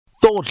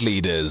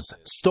Thoughtleaders,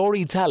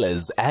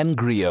 Storytellers and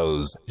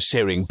Griots,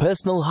 sharing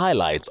personal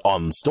highlights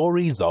on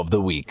Stories of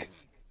the Week.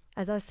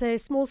 As I say,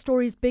 small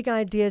stories, big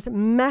ideas,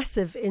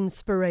 massive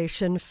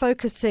inspiration,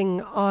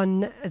 focusing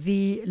on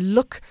the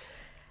look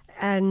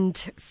and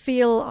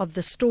feel of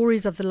the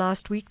stories of the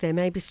last week. There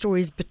may be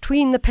stories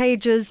between the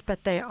pages,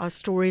 but there are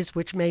stories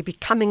which may be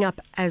coming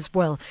up as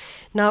well.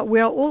 Now, we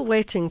are all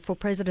waiting for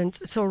President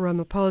Cyril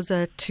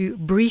Ramaphosa to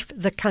brief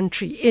the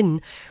country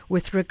in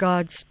with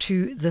regards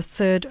to the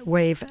third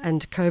wave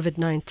and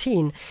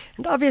COVID-19.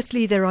 And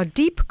obviously, there are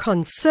deep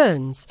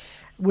concerns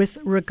with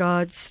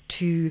regards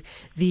to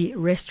the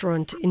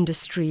restaurant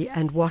industry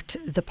and what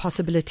the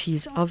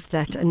possibilities of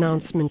that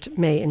announcement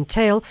may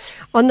entail.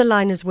 On the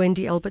line is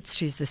Wendy Alberts.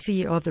 She's the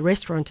CEO of the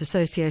Restaurant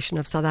Association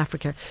of South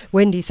Africa.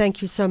 Wendy,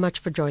 thank you so much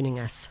for joining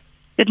us.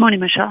 Good morning,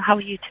 Michelle. How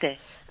are you today?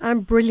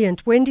 I'm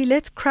brilliant. Wendy,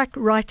 let's crack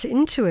right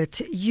into it.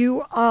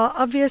 You are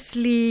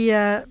obviously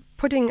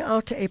putting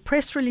out a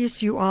press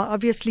release. You are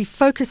obviously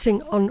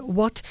focusing on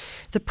what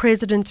the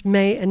president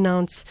may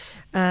announce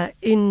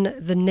in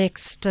the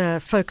next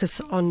focus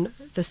on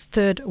this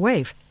third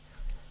wave.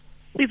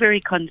 We're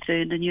very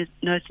concerned, and you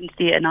know, since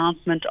the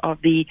announcement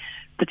of the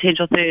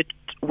potential third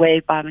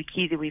wave by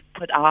McKinsey, we've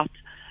put out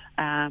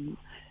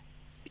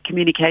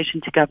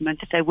communication to government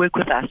to say, work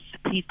with us.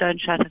 Please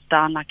don't shut us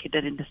down like you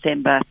did in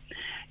December.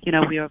 You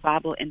know, we are a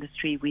viable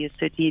industry. We have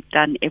certainly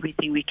done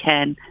everything we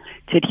can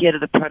to adhere to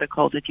the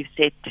protocols that you've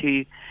set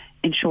to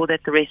ensure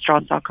that the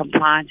restaurants are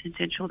compliant and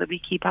to ensure that we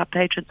keep our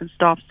patrons and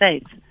staff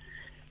safe.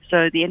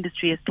 So the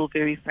industry is still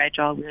very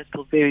fragile. We're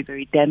still very,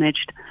 very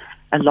damaged.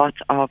 A lot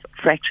of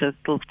fractures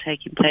still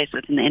taking place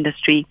within the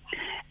industry.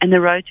 And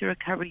the road to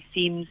recovery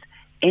seems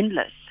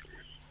endless.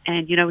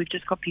 And, you know, we've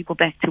just got people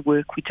back to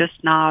work. We're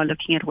just now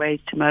looking at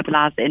ways to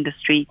mobilize the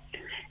industry.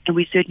 And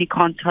we certainly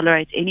can't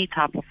tolerate any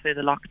type of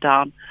further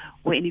lockdown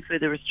or any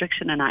further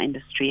restriction in our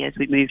industry as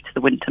we move to the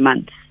winter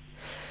months.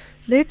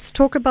 Let's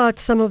talk about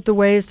some of the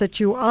ways that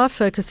you are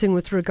focusing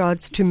with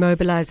regards to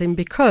mobilizing,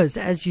 because,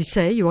 as you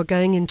say, you are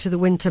going into the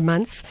winter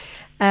months,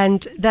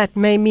 and that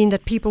may mean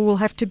that people will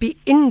have to be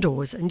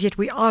indoors, and yet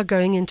we are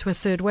going into a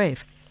third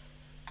wave.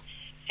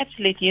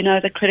 Absolutely. You know,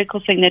 the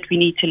critical thing that we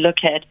need to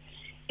look at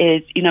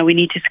is, you know, we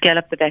need to scale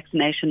up the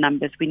vaccination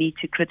numbers. We need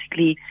to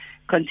critically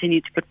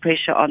continue to put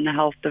pressure on the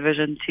health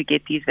division to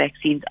get these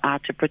vaccines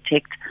out to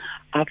protect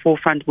our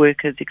forefront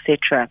workers,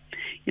 etc.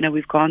 You know,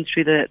 we've gone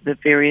through the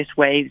various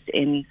waves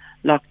in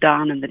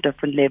lockdown and the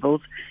different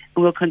levels,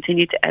 and we'll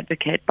continue to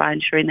advocate by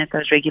ensuring that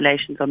those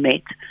regulations are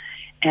met,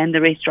 and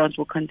the restaurants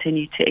will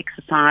continue to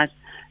exercise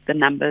the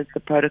numbers, the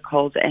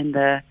protocols, and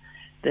the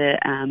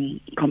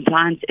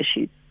compliance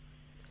issues.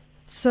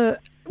 So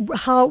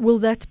how will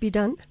that be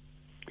done?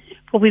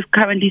 Well, we've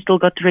currently still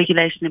got the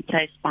regulation in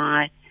place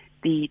by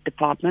the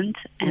department,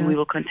 and we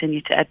will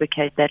continue to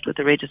advocate that with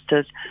the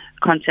registers,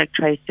 contact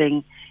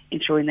tracing,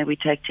 ensuring that we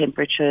take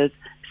temperatures,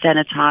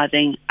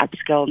 sanitizing,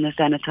 upscale in the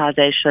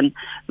sanitization,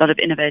 a lot of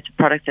innovative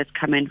products that's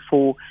come in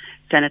for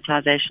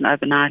sanitization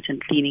overnight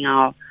and cleaning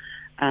our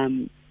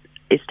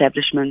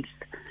establishments,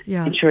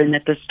 ensuring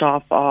that the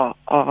staff are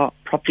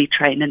properly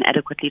trained and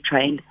adequately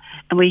trained.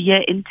 And we're a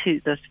year into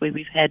this where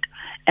we've had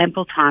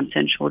ample time to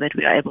ensure that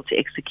we are able to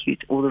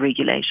execute all the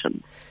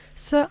regulations.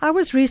 So I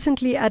was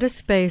recently at a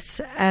space,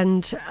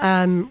 and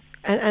I'm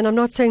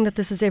not saying that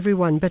this is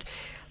everyone, but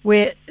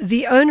where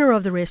the owner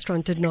of the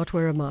restaurant did not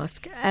wear a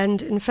mask.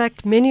 And in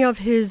fact, many of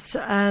his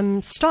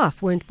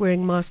staff weren't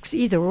wearing masks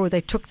either, or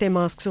they took their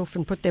masks off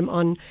and put them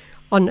on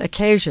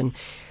occasion.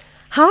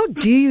 How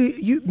do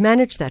you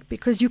manage that?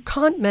 Because you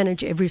can't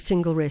manage every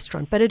single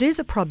restaurant, but it is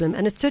a problem,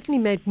 and it certainly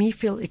made me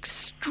feel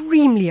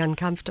extremely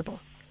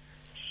uncomfortable.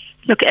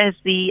 Look, as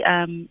the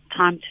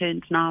time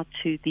turns now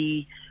to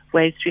the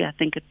Wave 3, I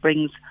think it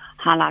brings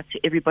highlight to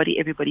everybody.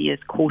 Everybody is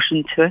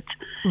cautioned to it.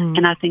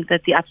 And I think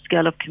that the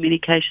upscale of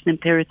communication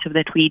imperative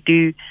that we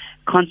do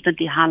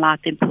constantly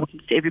highlight the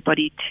importance to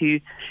everybody to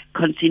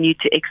continue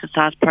to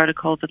exercise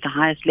protocols at the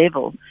highest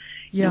level.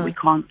 You know, we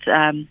can't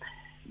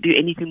do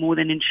anything more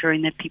than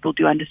ensuring that people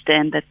do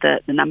understand that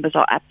the numbers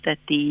are up, that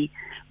the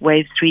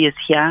Wave 3 is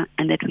here,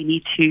 and that we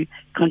need to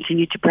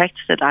continue to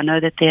practice it. I know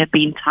that there have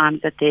been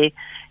times that there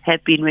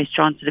have been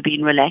restaurants that have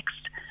been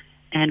relaxed,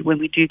 and when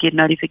we do get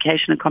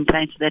notification and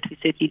complaints of that, we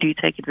certainly do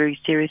take it very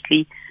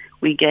seriously.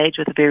 We engage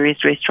with the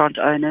various restaurant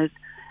owners,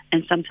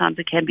 and sometimes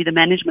it can be the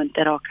management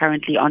that are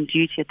currently on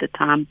duty at the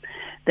time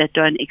that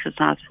don't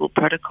exercise full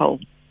protocol.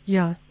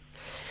 Yeah.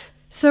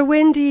 So,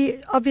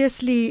 Wendy,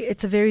 obviously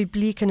it's a very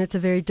bleak and it's a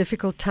very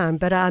difficult time,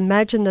 but I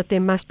imagine that there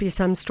must be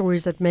some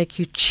stories that make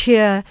you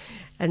cheer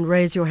and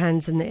raise your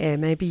hands in the air.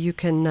 Maybe you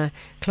can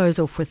close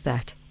off with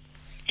that.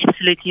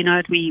 Absolutely. You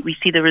know, we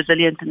see the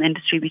resilience in the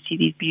industry. We see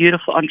these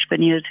beautiful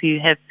entrepreneurs who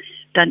have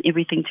done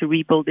everything to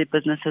rebuild their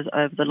businesses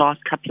over the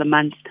last couple of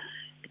months.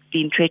 It's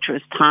been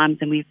treacherous times,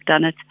 and we've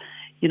done it,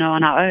 you know,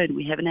 on our own.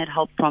 We haven't had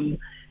help from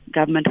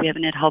government. We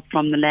haven't had help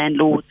from the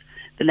landlords.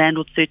 The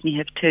landlords certainly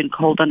have turned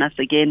cold on us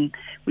again.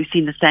 We've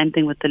seen the same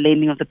thing with the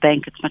lending of the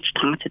bank. It's much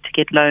tighter to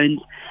get loans.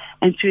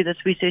 And through this,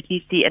 we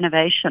certainly see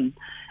innovation.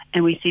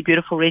 and we see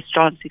beautiful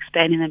restaurants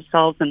expanding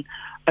themselves and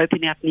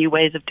opening up new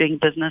ways of doing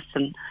business,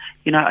 and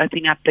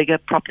opening up bigger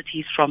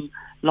properties from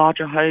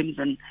larger homes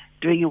and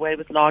doing away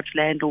with large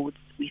landlords.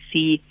 We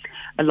see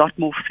a lot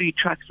more food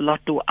trucks, a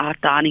lot more out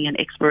dining and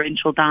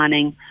experiential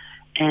dining,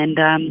 and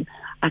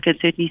I can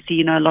certainly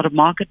see a lot of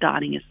market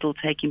dining is still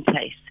taking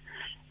place,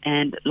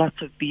 and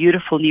lots of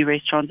beautiful new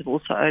restaurants have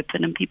also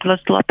opened, and people are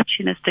still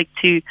opportunistic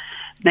to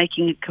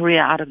making a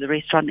career out of the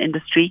restaurant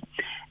industry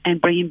and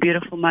bringing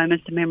beautiful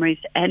moments and memories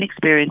and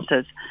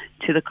experiences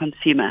to the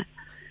consumer.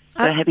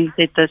 So having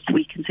said this,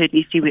 we can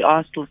certainly see we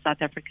are still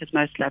South Africa's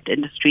most loved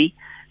industry.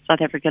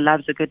 South Africa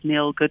loves a good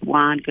meal, good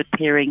wine, good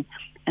pairing,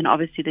 and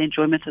obviously the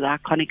enjoyment of the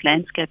iconic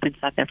landscape in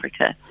South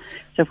Africa.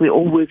 So if we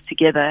all work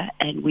together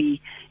and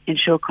we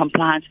ensure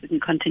compliance, we can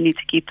continue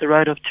to keep the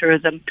road of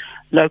tourism,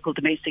 local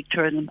domestic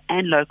tourism,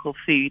 and local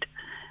food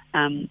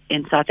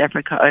in South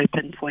Africa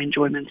open for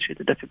enjoyment through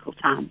the difficult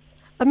time.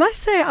 I must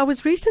say, I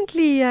was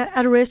recently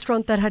at a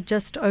restaurant that had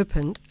just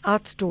opened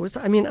outdoors.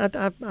 I mean,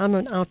 I'm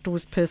an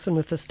outdoors person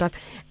with this stuff.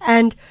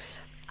 And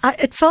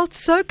it felt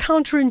so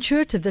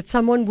counterintuitive that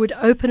someone would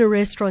open a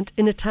restaurant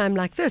in a time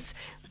like this.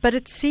 But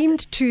it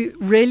seemed to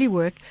really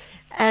work.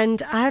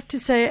 And I have to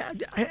say,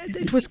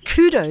 it was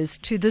kudos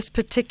to this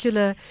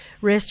particular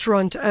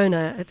restaurant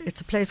owner. It's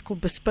a place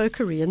called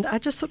Bespokery. And I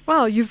just thought,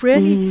 wow, you've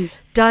really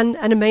done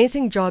an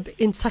amazing job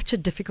in such a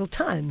difficult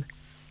time.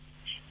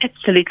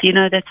 Absolutely.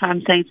 That's why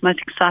I'm saying it's the most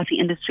exciting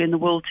industry in the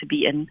world to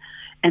be in.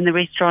 And the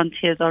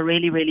restaurateurs are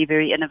really, really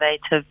very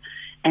innovative.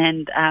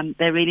 And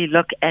they really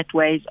look at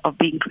ways of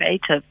being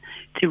creative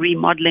to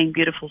remodeling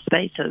beautiful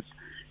spaces.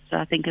 So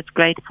I think it's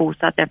great for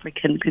South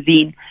African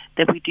cuisine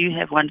that we do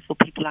have wonderful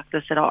people like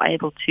this that are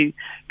able to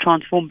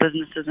transform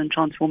businesses and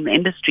transform the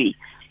industry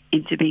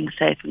into being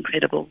safe and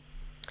credible.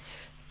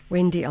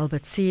 Wendy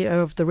Alberts,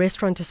 CEO of the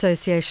Restaurant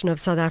Association of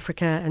South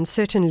Africa, and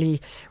certainly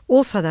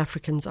all South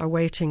Africans are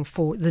waiting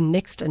for the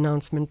next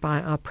announcement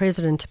by our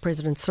President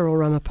Cyril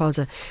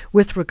Ramaphosa,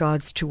 with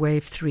regards to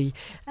Wave 3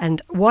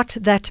 and what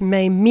that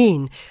may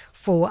mean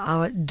for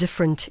our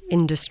different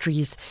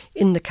industries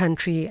in the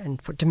country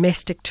and for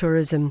domestic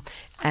tourism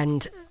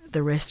and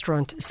the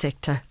restaurant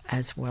sector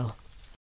as well.